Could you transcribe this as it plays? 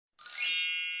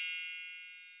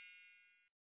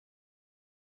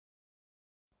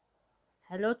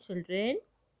Hello children,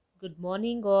 good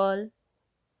morning all.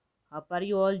 How are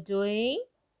you all doing?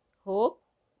 Hope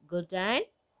good and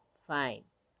fine.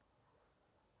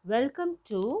 Welcome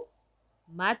to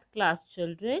math class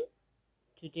children.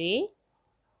 Today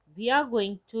we are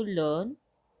going to learn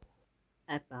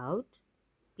about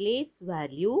place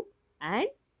value and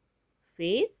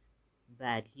face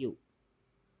value.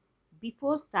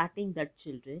 Before starting that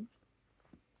children,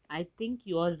 I think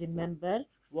you all remember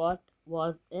what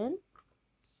was in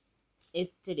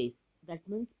yesterday's, that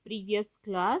means previous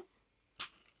class.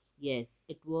 Yes,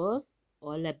 it was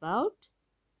all about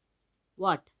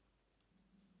what?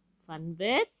 Fun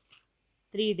with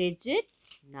three-digit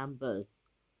numbers.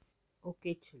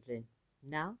 Okay, children.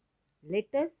 Now,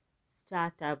 let us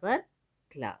start our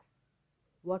class.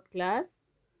 What class?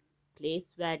 Place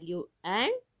value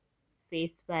and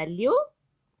face value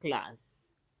class.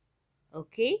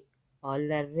 Okay,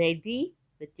 all are ready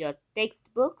with your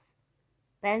textbooks,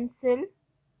 pencil,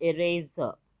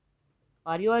 eraser.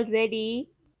 Are you all ready?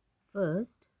 First,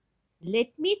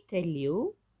 let me tell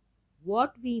you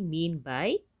what we mean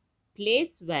by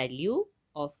place value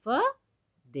of a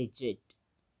digit.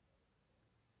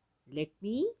 Let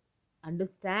me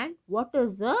understand what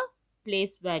is the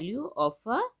place value of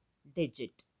a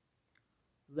digit.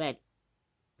 Well,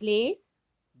 place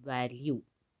value.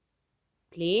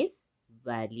 Place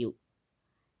value.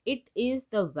 It is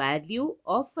the value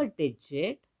of a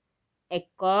digit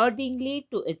accordingly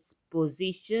to its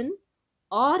position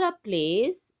or a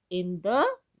place in the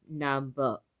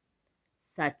number,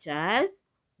 such as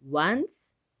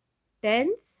ones,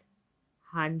 tens,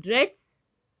 hundreds,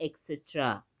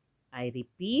 etc. I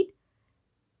repeat,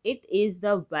 it is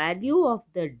the value of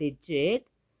the digit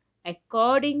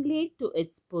accordingly to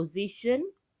its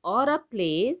position or a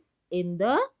place in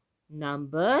the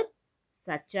number,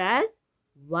 such as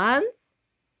ones,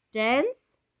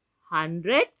 tens,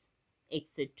 hundreds,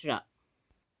 etc.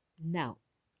 Now,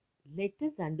 let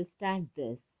us understand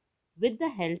this with the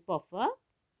help of a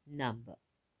number.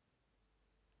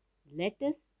 Let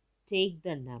us take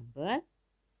the number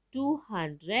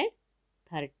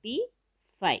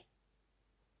 235.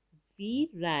 We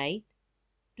write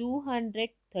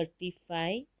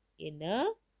 235 in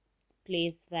a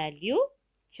place value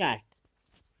chart.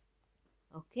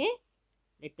 Okay,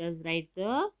 let us write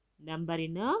the number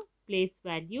in a place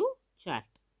value chart.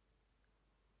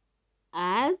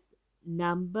 As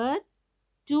number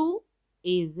 2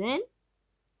 is in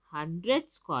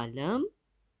hundreds column,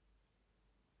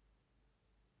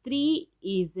 3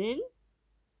 is in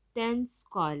tens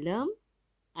column,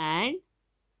 and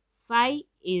 5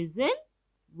 is in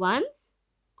ones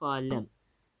column.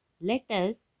 Let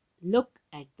us look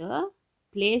at the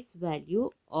place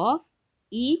value of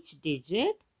each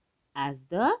digit as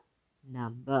the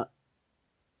number.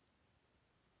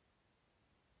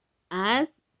 As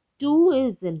 2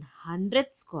 is in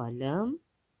hundreds column,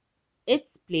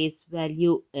 its place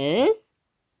value is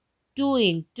 2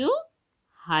 into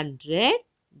 100,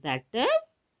 that is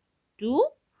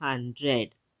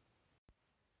 200.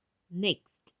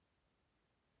 Next,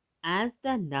 as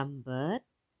the number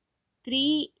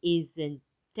 3 is in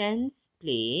tens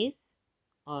place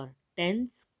or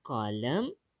tens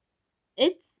column,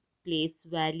 its place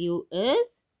value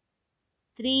is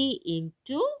 3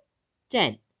 into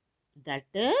 10, that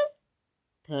is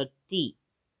 30.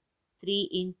 3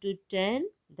 into 10,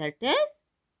 that is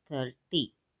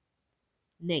 30.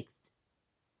 Next,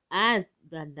 as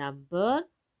the number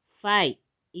 5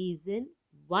 is in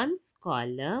ones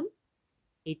column,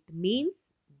 it means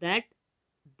that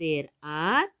there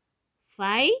are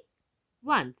 5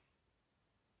 ones,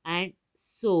 and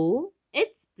so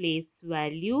its place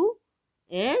value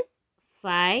is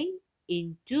 5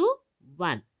 into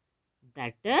 1,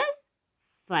 that is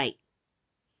 5.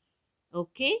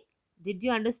 Okay, did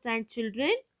you understand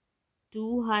children?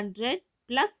 200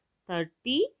 plus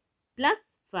 30 plus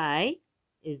 5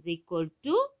 is equal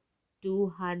to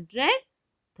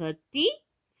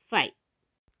 235.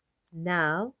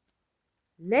 Now,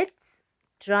 let's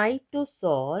try to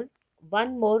solve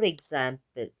one more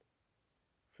example.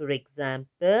 For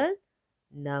example,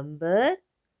 number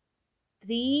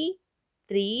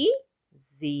 330,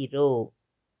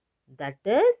 that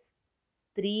is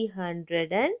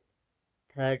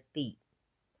 330.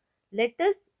 Let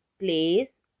us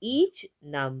place each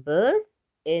numbers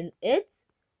in its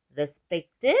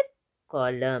respective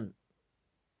column.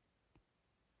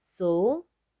 So,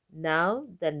 now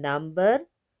the number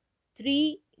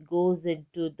 3 goes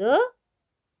into the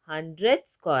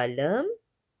hundreds column.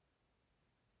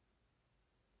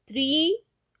 3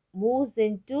 moves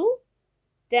into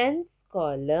tens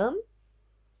column,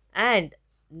 and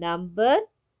number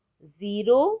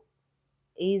 0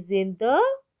 is in the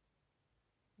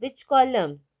which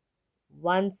column?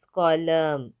 Ones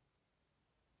column.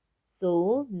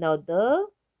 So now the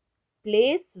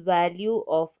place value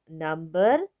of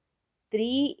number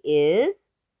 3 is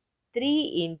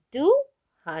 3 into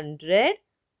 100,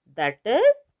 that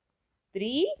is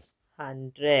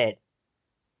 300.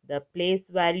 The place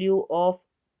value of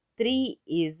 3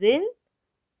 is in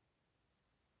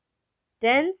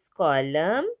tens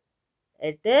column.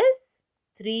 It is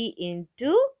 3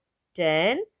 into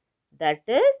 10, that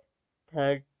is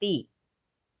 30.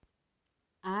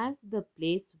 As the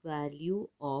place value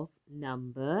of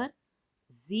number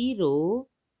 0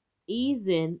 is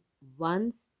in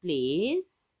ones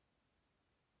place,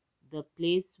 the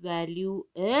place value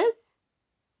is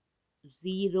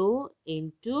 0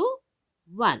 into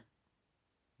 1,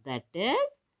 that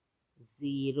is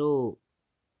 0.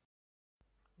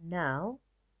 Now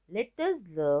let us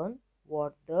learn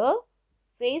what the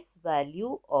face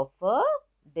value of a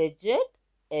digit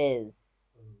is.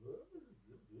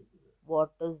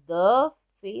 What is the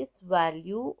face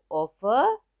value of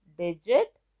a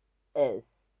digit is?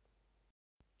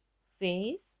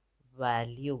 Face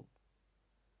value.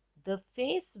 The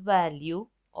face value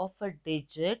of a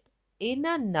digit in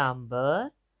a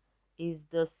number is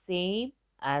the same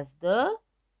as the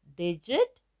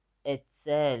digit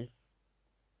itself.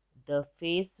 The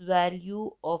face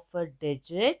value of a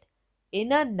digit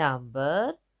in a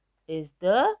number is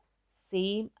the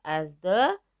same as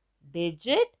the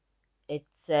digit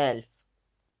itself.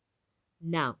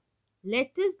 Now,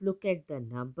 let us look at the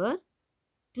number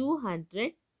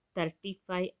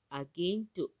 235 again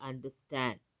to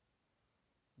understand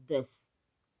this.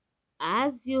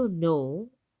 As you know,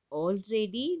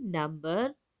 already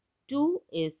number 2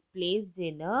 is placed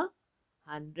in a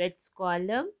hundreds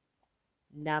column,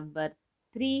 number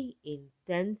 3 in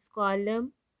tens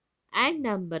column, and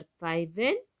number 5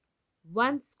 in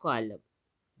ones column.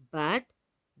 But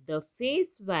the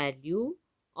face value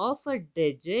of a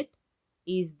digit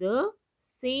is the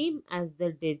same as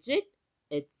the digit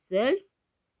itself,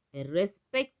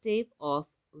 irrespective of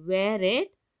where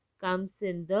it comes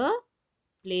in the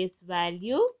place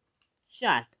value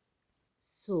chart.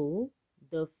 So,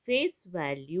 the face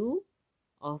value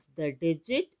of the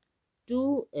digit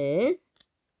 2 is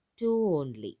 2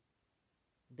 only.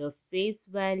 The face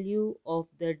value of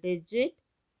the digit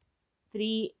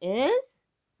 3 is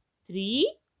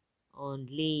 3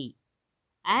 only.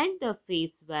 And the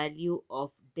face value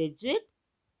of digit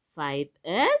 5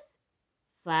 is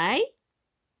 5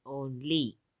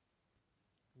 only.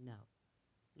 Now,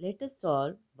 let us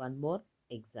solve one more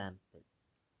example.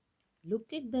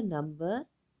 Look at the number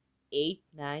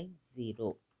 890.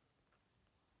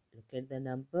 Look at the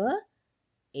number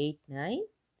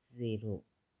 890.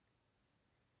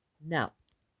 Now,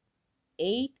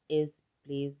 8 is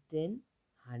placed in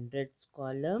hundreds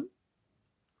column,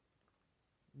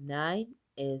 9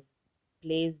 is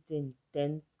placed in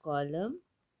tens column,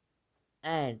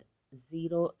 and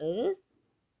 0 is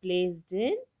placed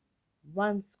in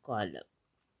ones column.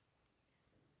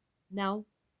 Now,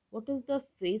 what is the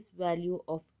face value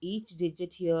of each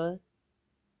digit here?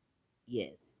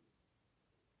 Yes,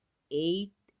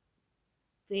 8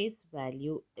 face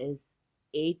value is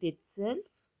 8 itself.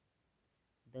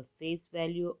 The face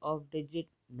value of digit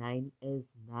 9 is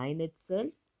 9 itself.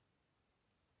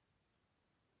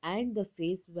 And the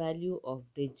face value of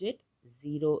digit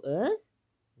 0 is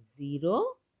 0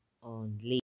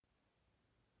 only.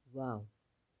 Wow,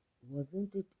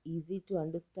 wasn't it easy to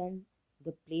understand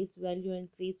the place value and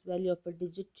face value of a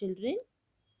digit, children?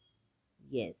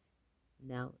 Yes.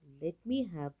 Now, let me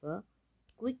have a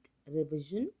quick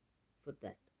revision for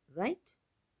that, right?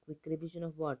 Quick revision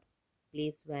of what?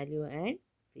 Place value and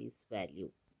face value.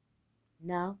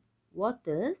 Now, what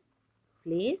is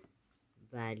place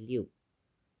value?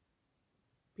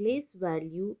 Place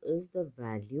value is the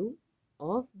value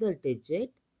of the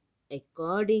digit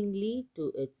accordingly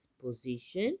to its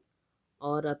position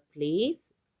or a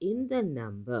place in the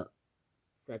number,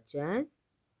 such as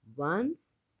ones,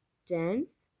 tens,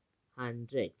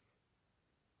 hundreds.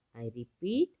 I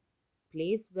repeat,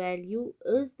 place value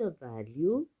is the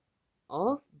value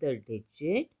of the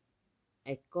digit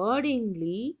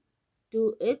accordingly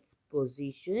to its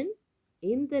position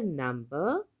in the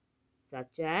number,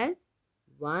 such as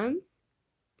ones,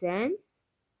 tens,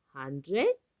 hundred,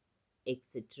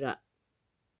 etc.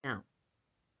 Now,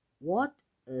 what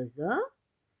is a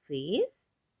face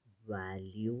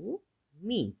value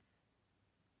means?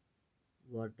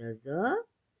 What does a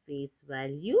face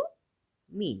value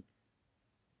means?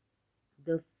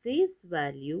 The face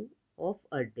value of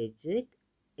a digit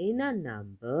in a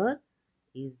number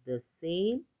is the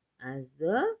same as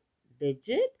the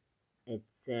digit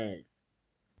itself.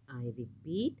 I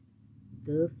repeat,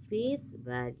 the face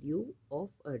value of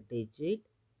a digit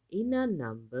in a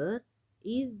number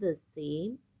is the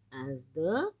same as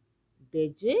the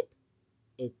digit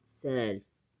itself.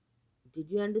 Did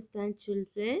you understand,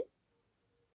 children?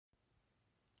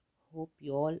 Hope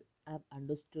you all have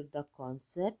understood the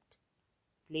concept,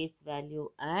 place value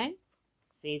and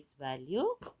face value.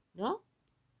 No?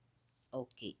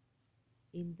 Okay.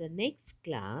 In the next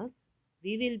class,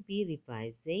 we will be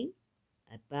revising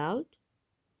about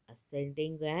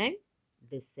ascending and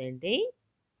descending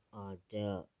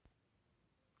order.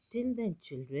 Till then,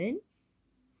 children,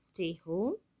 stay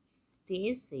home,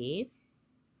 stay safe,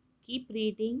 keep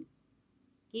reading,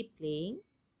 keep playing,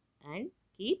 and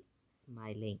keep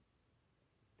smiling.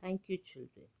 Thank you,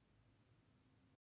 children.